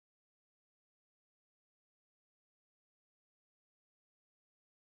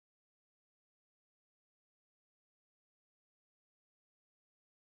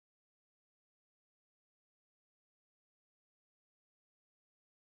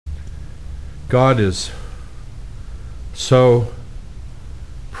God is so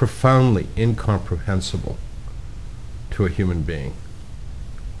profoundly incomprehensible to a human being.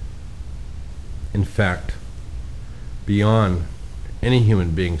 In fact, beyond any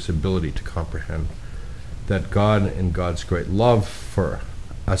human being's ability to comprehend, that God, in God's great love for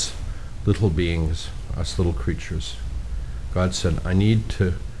us little beings, us little creatures, God said, I need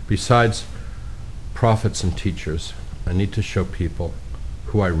to, besides prophets and teachers, I need to show people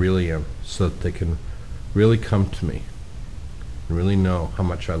who I really am so that they can really come to me and really know how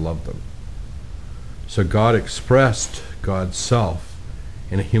much I love them. So God expressed God's self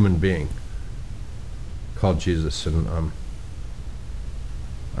in a human being called Jesus, and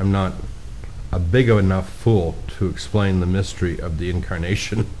I'm not a big enough fool to explain the mystery of the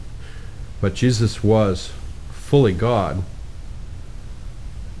incarnation, but Jesus was fully God,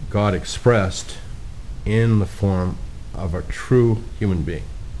 God expressed in the form of a true human being.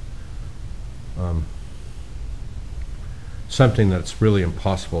 Something that's really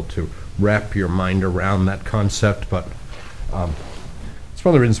impossible to wrap your mind around, that concept, but it's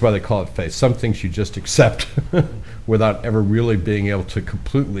one of the reasons why they call it faith. Some things you just accept without ever really being able to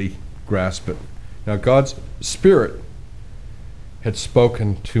completely grasp it. Now, God's Spirit had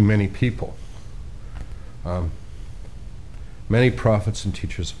spoken to many people, many prophets and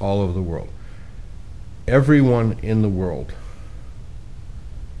teachers all over the world. Everyone in the world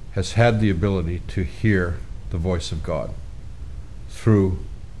has had the ability to hear the voice of God through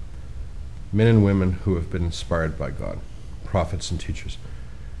men and women who have been inspired by God, prophets and teachers.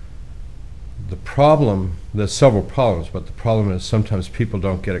 The problem, there's several problems, but the problem is sometimes people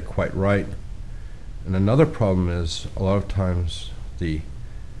don't get it quite right. And another problem is a lot of times the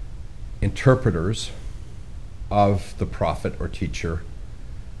interpreters of the prophet or teacher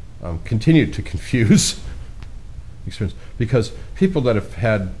continue to confuse experience, because people that have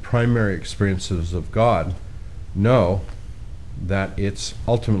had primary experiences of God know that it's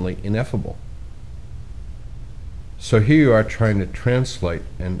ultimately ineffable. So here you are trying to translate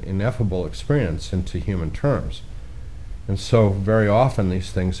an ineffable experience into human terms. And so very often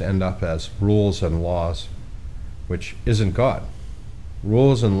these things end up as rules and laws, which isn't God.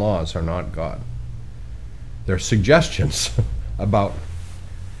 Rules and laws are not God. They're suggestions about,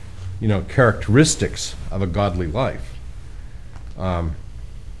 characteristics of a godly life. But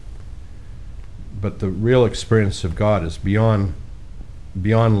the real experience of God is beyond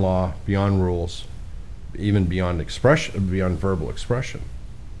law, beyond rules, even beyond expression, beyond verbal expression.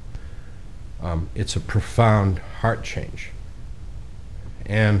 It's a profound heart change.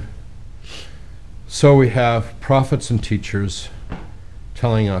 And so we have prophets and teachers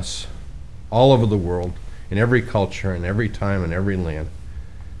telling us all over the world, in every culture, in every time, in every land,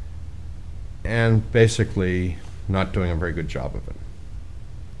 and basically not doing a very good job of it,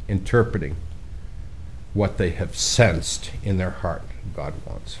 interpreting what they have sensed in their heart God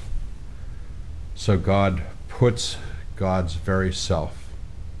wants. So God puts God's very self,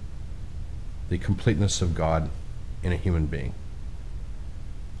 the completeness of God, in a human being.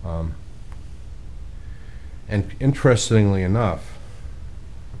 And interestingly enough,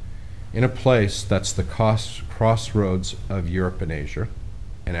 in a place that's the crossroads of Europe and Asia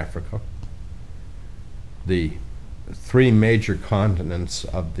and Africa, the three major continents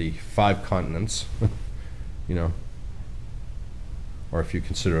of the 5 continents, or if you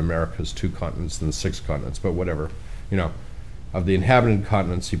consider America as 2 continents, then 6 continents, but whatever, of the inhabited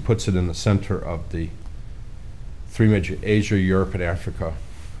continents, he puts it in the center of the 3 major, Asia, Europe, and Africa,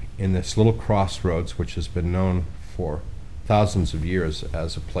 in this little crossroads, which has been known for thousands of years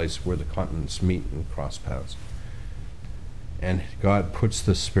as a place where the continents meet and cross paths. And God puts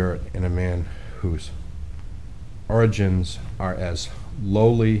the Spirit in a man whose origins are as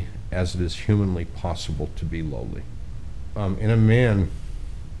lowly as it is humanly possible to be lowly. In a man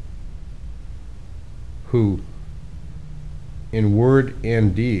who, in word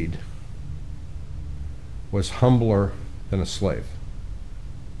and deed, was humbler than a slave,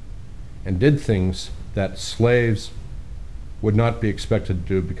 and did things that slaves would not be expected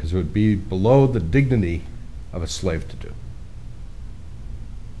to do because it would be below the dignity of a slave to do.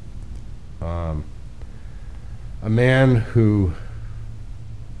 A man who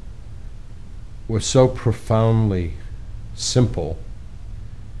was so profoundly simple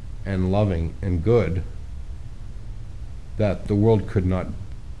and loving and good that the world could not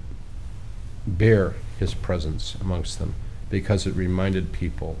bear his presence amongst them, because it reminded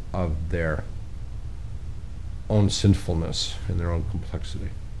people of their own sinfulness and their own complexity.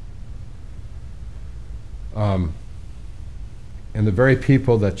 And the very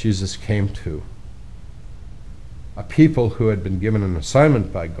people that Jesus came to, a people who had been given an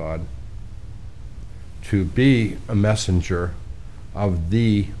assignment by God to be a messenger of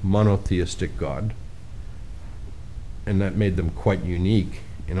the monotheistic God, and that made them quite unique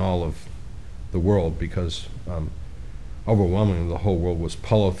in all of the world, because overwhelmingly the whole world was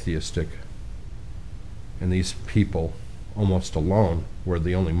polytheistic, and these people, almost alone, were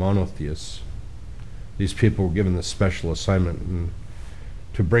the only monotheists. These people were given this special assignment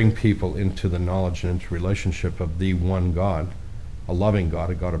to bring people into the knowledge and into relationship of the one God, a loving God,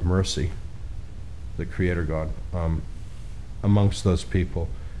 a God of mercy, the Creator God. Amongst those people,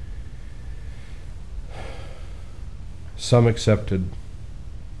 some accepted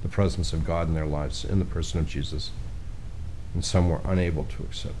the presence of God in their lives in the person of Jesus, and some were unable to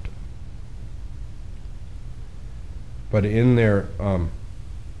accept it. But in their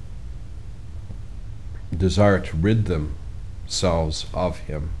desire to rid themselves of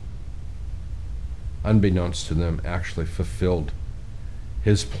him, unbeknownst to them, actually fulfilled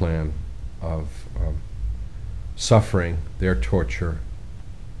his plan of suffering their torture,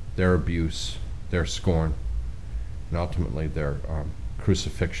 their abuse, their scorn, and ultimately their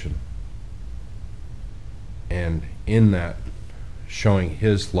crucifixion. And in that, showing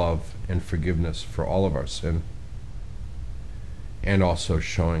his love and forgiveness for all of our sin, and also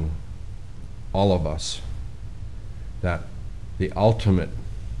showing all of us that the ultimate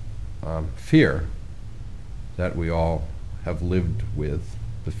fear that we all have lived with,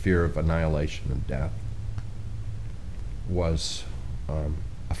 the fear of annihilation and death, was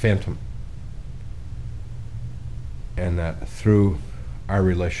a phantom, and that through our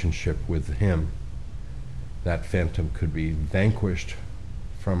relationship with him, that phantom could be vanquished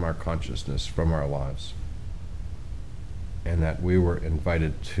from our consciousness, from our lives, and that we were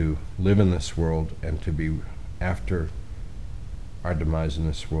invited to live in this world and to be, after our demise in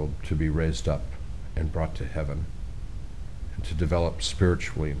this world, to be raised up and brought to heaven, and to develop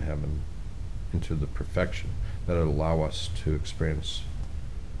spiritually in heaven into the perfection that would allow us to experience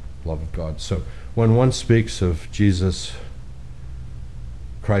the love of God. So when one speaks of Jesus,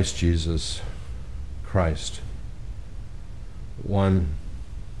 Christ, one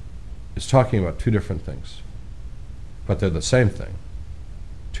is talking about two different things, but they're the same thing,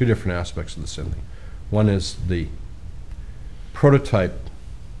 two different aspects of the same thing. One is the prototype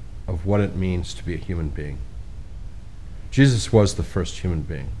of what it means to be a human being. Jesus was the first human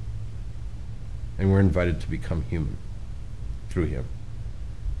being, and we're invited to become human through him.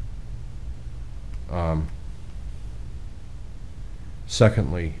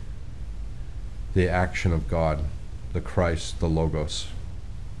 Secondly, the action of God, the Christ, the Logos,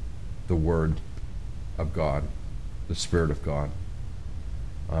 the Word of God, the Spirit of God,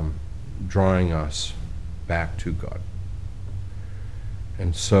 drawing us back to God.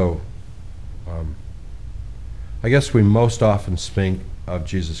 And so, I guess we most often speak of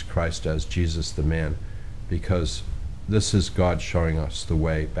Jesus Christ as Jesus the man, because this is God showing us the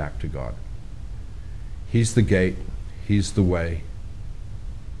way back to God. He's the gate, he's the way,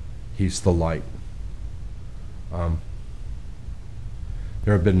 he's the light. There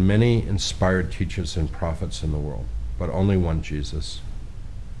have been many inspired teachers and prophets in the world, but only one Jesus.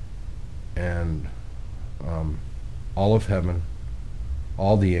 And all of heaven,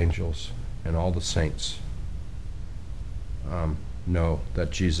 all the angels, and all the saints know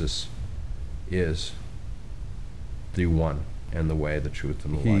that Jesus is the one and the way, the truth,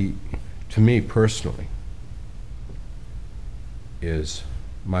 and the light. He, to me personally, is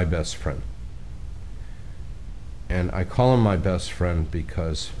my best friend. And I call him my best friend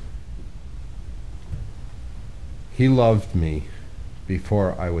because he loved me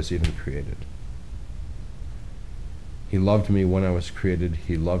before I was even created. He loved me when I was created.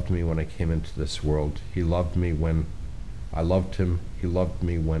 He loved me when I came into this world. He loved me when I loved him. He loved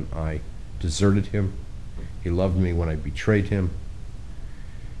me when I deserted him. He loved me when I betrayed him.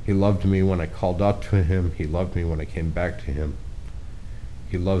 He loved me when I called out to him. He loved me when I came back to him.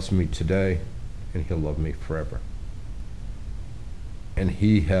 He loves me today, and he'll love me forever. And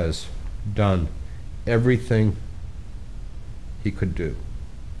he has done everything he could do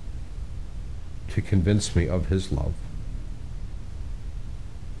to convince me of his love,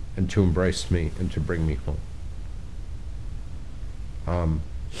 and to embrace me and to bring me home.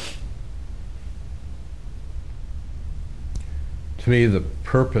 To me, the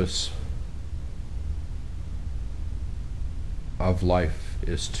purpose of life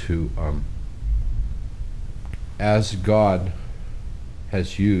is to, as God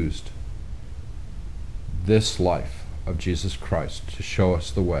has used this life of Jesus Christ to show us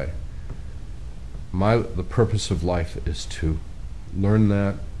the way, the purpose of life is to learn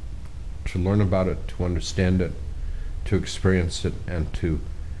that, to learn about it, to understand it, to experience it, and to,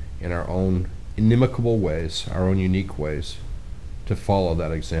 in our own inimicable ways, our own unique ways, to follow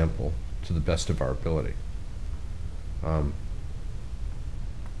that example to the best of our ability.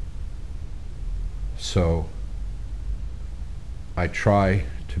 So I try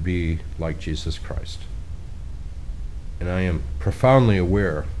to be like Jesus Christ. And I am profoundly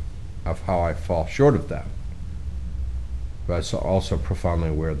aware of how I fall short of that. But I'm also profoundly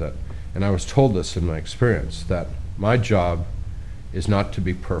aware that, and I was told this in my experience, that my job is not to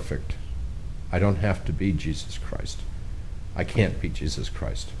be perfect. I don't have to be Jesus Christ. I can't be Jesus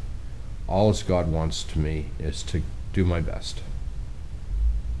Christ. All as God wants to me is to do my best.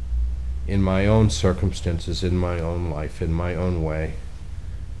 In my own circumstances, in my own life, in my own way,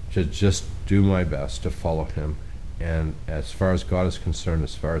 to just do my best to follow him. And as far as God is concerned,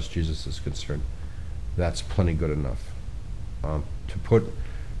 as far as Jesus is concerned, that's plenty good enough. To put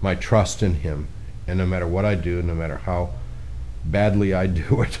my trust in him, and no matter what I do, no matter how badly I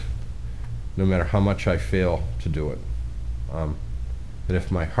do it, no matter how much I fail to do it, that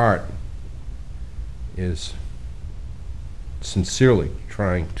if my heart is sincerely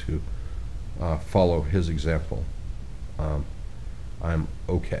trying to follow his example, I'm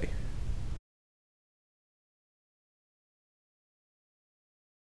okay.